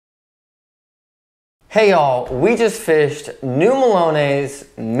Hey y'all, we just fished New Melones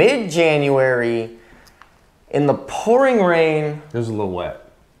mid-January in the pouring rain. It was a little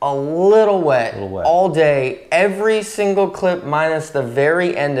wet. A little wet all day. Every single clip minus the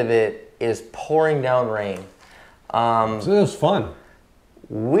very end of it is pouring down rain. So it was fun.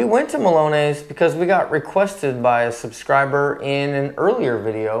 We went to Melones because we got requested by a subscriber in an earlier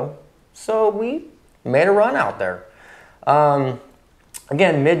video. So we made a run out there.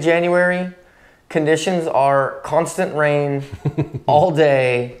 Again, mid-January. Conditions are constant rain all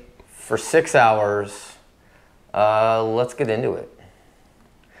day for 6 hours. Let's get into it.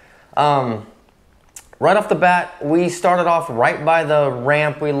 Right off the bat, we started off right by the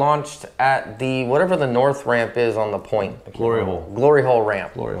ramp. We launched at the, whatever the north ramp is on the point. Glory Hole. Glory Hole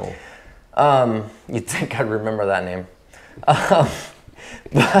ramp. Glory Hole. You'd think I'd remember that name.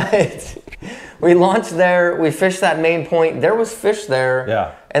 But we launched there, we fished that main point. There was fish there.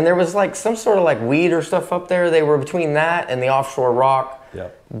 Yeah. And there was like some sort of like weed or stuff up there. They were between that and the offshore rock.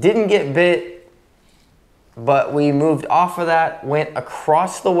 Yep. Didn't get bit, but we moved off of that, went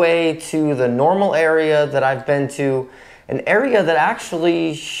across the way to the normal area that I've been to, an area that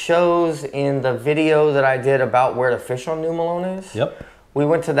actually shows in the video that I did about where to fish on New Melones. Yep. We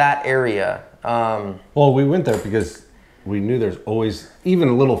went to that area. Well, we went there because we knew there's always even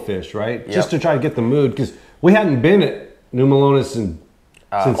a little fish, right? Yep. Just to try to get the mood, because we hadn't been at New Melones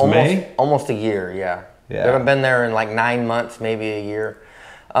since May? Almost a year, yeah. Yeah. We haven't been there in like 9 months, maybe a year.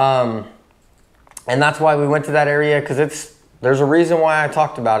 And that's why we went to that area, because there's a reason why I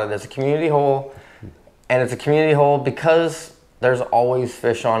talked about it. It's a community hole, and it's a community hole because there's always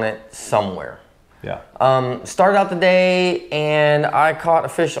fish on it somewhere. Yeah. Started out the day, and I caught a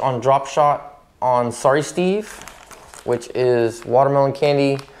fish on drop shot on Sorry Steve, which is watermelon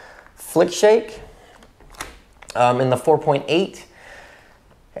candy flick shake in the 4.8.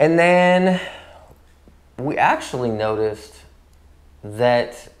 And then we actually noticed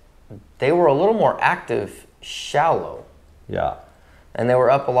that they were a little more active shallow. Yeah. And they were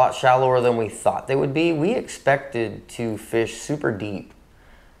up a lot shallower than we thought they would be. We expected to fish super deep,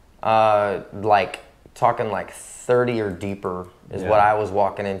 like talking like 30 or deeper is what I was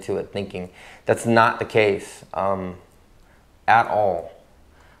walking into it thinking. That's not the case at all.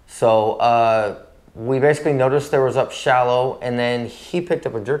 So we basically noticed there was up shallow, and then he picked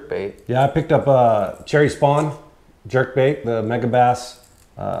up a jerkbait. Yeah, I picked up a cherry spawn jerkbait, the Mega Bass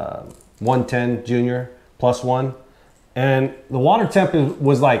 110 Junior +1. And the water temp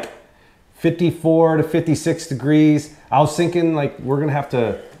was like 54 to 56 degrees. I was thinking like we're gonna have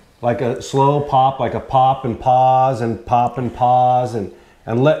to, like a slow pop, like a pop and pause and pop and pause and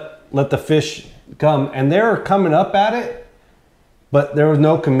let the fish come. And they were coming up at it, but there was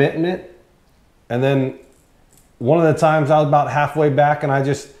no commitment. And then one of the times I was about halfway back and I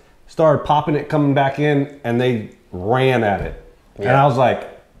just started popping it, coming back in, and they ran at it. Yeah. And I was like,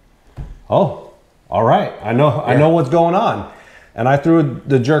 oh, all right, I know what's going on. And I threw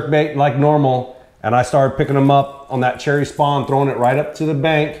the jerkbait like normal, and I started picking them up on that cherry spawn, throwing it right up to the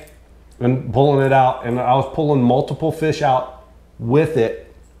bank and pulling it out. And I was pulling multiple fish out with it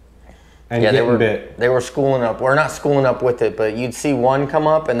and getting bit. They were schooling up. We're not schooling up with it, but you'd see one come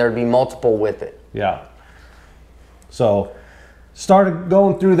up and there'd be multiple with it. Yeah. So started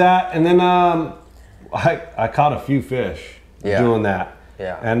going through that, and then I caught a few fish doing that.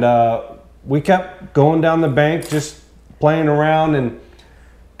 Yeah. And we kept going down the bank, just playing around, and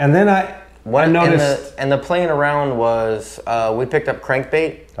then I noticed. And the playing around was we picked up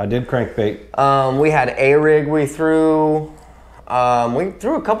crankbait. I did crankbait. We had A-rig we threw. We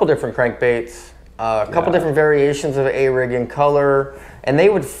threw a couple different crankbaits, a couple different variations of A-rig in color, and they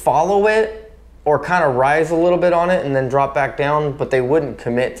would follow it or kind of rise a little bit on it and then drop back down, but they wouldn't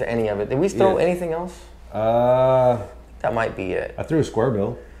commit to any of it. Did we throw anything else? That might be it. I threw a square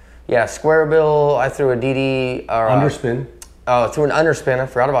bill. Yeah, square bill. I threw a DD. Underspin. Threw an underspin. I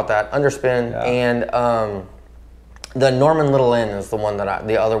forgot about that. Underspin. Yeah. And the Norman Little N is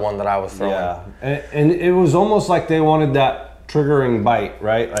the other one that I was throwing. Yeah, and it was almost like they wanted that triggering bite,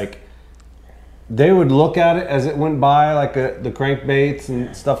 right? Like they would look at it as it went by, like the crankbaits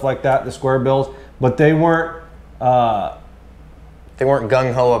and stuff like that, the square bills, but they weren't gung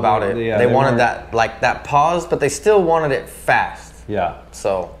ho about it. Yeah, they wanted that pause, but they still wanted it fast. Yeah.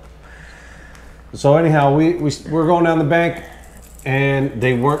 So anyhow, we're going down the bank, and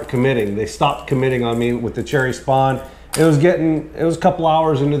they weren't committing. They stopped committing on me with the cherry spawn. It was a couple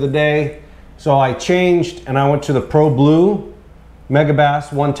hours into the day, so I changed and I went to the Pro Blue Mega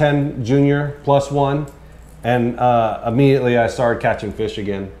Bass 110 Junior +1, and immediately I started catching fish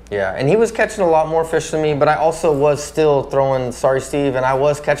again. Yeah, and he was catching a lot more fish than me, but I also was still throwing Sorry Steve, and I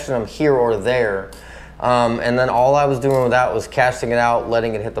was catching them here or there. And then all I was doing with that was casting it out,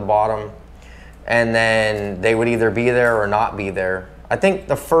 letting it hit the bottom, and then they would either be there or not be there. I think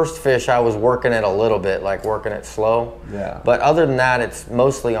the first fish I was working it a little bit, like working it slow. Yeah. But other than that, it's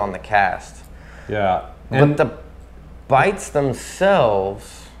mostly on the cast. Yeah. But the bites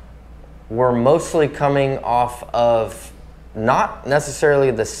themselves were mostly coming off of not necessarily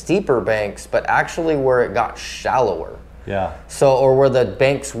the steeper banks, but actually where it got shallower. Yeah. So, or where the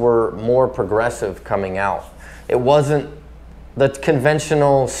banks were more progressive coming out. It wasn't the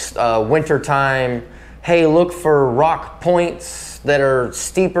conventional wintertime, hey, look for rock points that are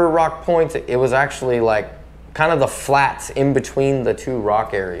steeper rock points. It was actually like kind of the flats in between the two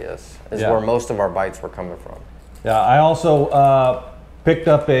rock areas is where most of our bites were coming from. Yeah, I also picked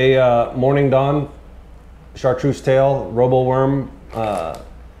up a Morning Dawn chartreuse tail robo worm,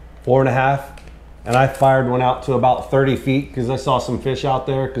 4.5, and I fired one out to about 30 feet because I saw some fish out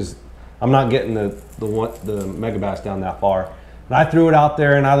there because I'm not getting the megabass down that far. And I threw it out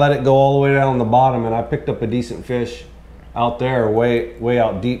there and I let it go all the way down the bottom, and I picked up a decent fish out there way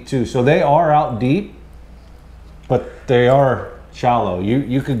out deep too. So they are out deep, but they are shallow.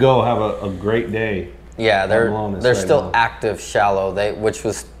 You could go have a great day. Yeah, they're still active shallow, which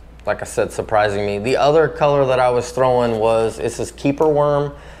was, like I said, surprising me. The other color that I was throwing was, it's this keeper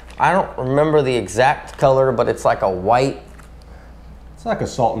worm. I don't remember the exact color, but it's like a white. It's like a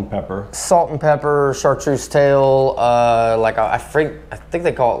salt and pepper. Salt and pepper, chartreuse tail, I think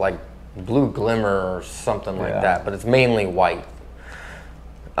they call it like blue glimmer or something like that, but it's mainly white.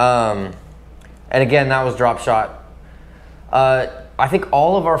 And again, that was drop shot. I think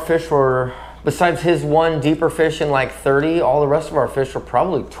all of our fish were, besides his one deeper fish in like 30, all the rest of our fish were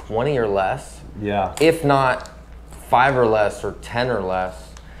probably 20 or less. Yeah. If not 5 or less or 10 or less.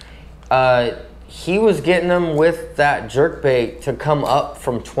 He was getting them with that jerkbait to come up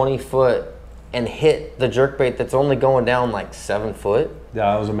from 20 foot and hit the jerkbait that's only going down like 7 foot.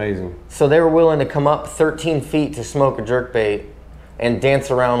 Yeah, that was amazing. So they were willing to come up 13 feet to smoke a jerkbait and dance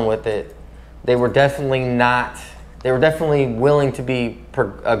around with it. They were definitely willing to be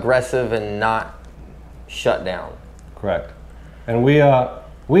aggressive and not shut down. Correct. And we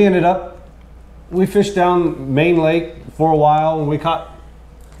fished down Main Lake for a while, and we caught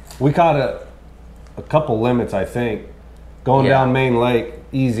a couple limits, I think, going down Main Lake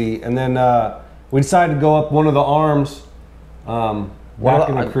easy, and then we decided to go up one of the arms back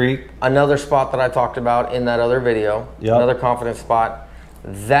in the creek. Another spot that I talked about in that other video, another confident spot,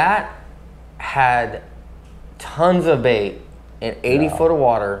 that had tons of bait in 80 foot of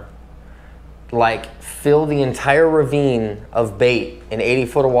water, like fill the entire ravine of bait in 80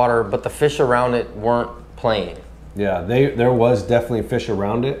 foot of water, but the fish around it weren't playing. Yeah, there was definitely fish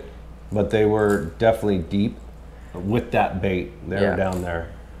around it, but they were definitely deep with that bait. They were down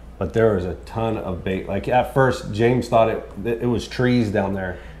there. But there was a ton of bait. Like at first, James thought it was trees down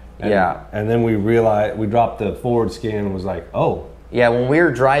there. And, and then we realized, we dropped the forward scan and was like, oh. Yeah, when we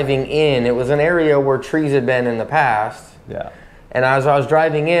were driving in, it was an area where trees had been in the past. Yeah. And as I was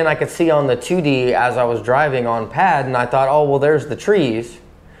driving in, I could see on the 2D as I was driving on pad, and I thought, oh, well, there's the trees.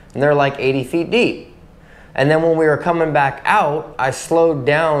 And they're like 80 feet deep. And then when we were coming back out, I slowed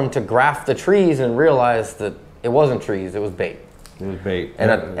down to graph the trees and realized that it wasn't trees, it was bait. It was bait.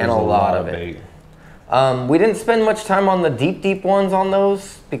 And a lot of it. We didn't spend much time on the deep ones on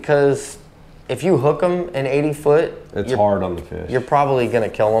those because if you hook them in 80 foot, it's hard on the fish. You're probably going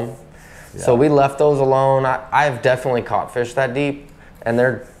to kill them. Yeah. So we left those alone. I've definitely caught fish that deep, and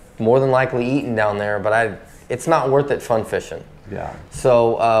they're more than likely eaten down there, but it's not worth it fun fishing. Yeah.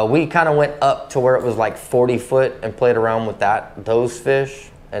 So we kind of went up to where it was like 40 foot and played around with those fish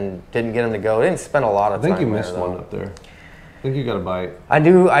and didn't get them to go. Didn't spend a lot of time. I think you missed one up there. I think you got a bite. I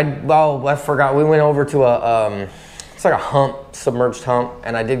do. I forgot. We went over to it's like a hump, submerged hump,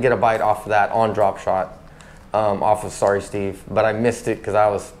 and I did get a bite off of that on drop shot, off of Sorry Steve, but I missed it because I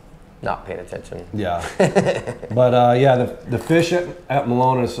was not paying attention. Yeah. But the fish at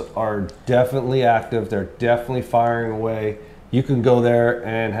Melones are definitely active. They're definitely firing away. You can go there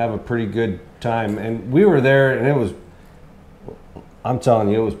and have a pretty good time. And we were there, and it was, I'm telling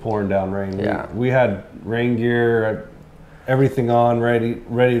you, it was pouring down rain. Yeah. We had rain gear, everything on, ready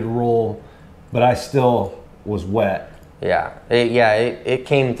to roll, but I still was wet. Yeah, it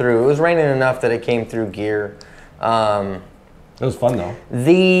came through. It was raining enough that it came through gear. It was fun though.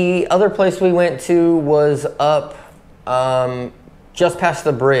 The other place we went to was up just past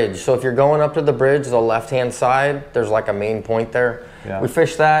the bridge. So if you're going up to the bridge, the left-hand side, there's like a main point there. Yeah. We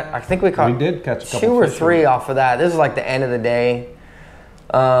fished that. I think we did catch a couple 2 or 3 off of that. This is like the end of the day.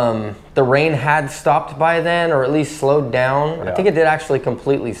 The rain had stopped by then, or at least slowed down. Yeah. I think it did actually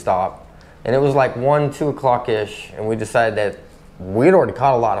completely stop. And it was like 1, 2 o'clock-ish, and we decided that we'd already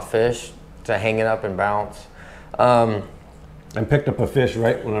caught a lot of fish to hang it up and bounce. And picked up a fish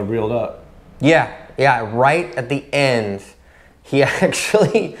right when I reeled up. Yeah, right at the end. He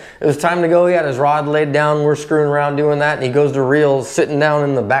actually, it was time to go. He had his rod laid down. We're screwing around doing that. And he goes to reel, sitting down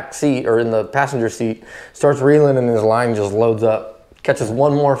in the back seat or in the passenger seat, starts reeling, and his line just loads up. Catches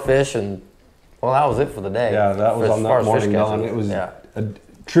one more fish, and well, that was it for the day. Yeah, that was on that morning, Don. It was a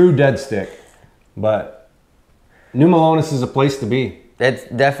true dead stick. But New Melones is a place to be. It's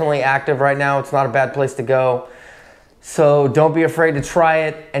definitely active right now. It's not a bad place to go. So don't be afraid to try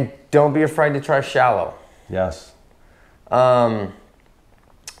it, and don't be afraid to try shallow. Yes. I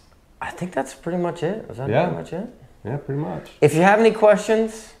think that's pretty much it. Is that pretty much it? Yeah, pretty much. If you have any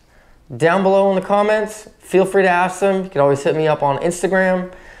questions, down below in the comments, feel free to ask them. You can always hit me up on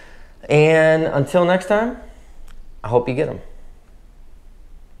Instagram. And until next time, I hope you get them.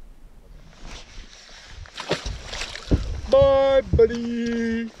 Bye,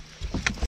 buddy.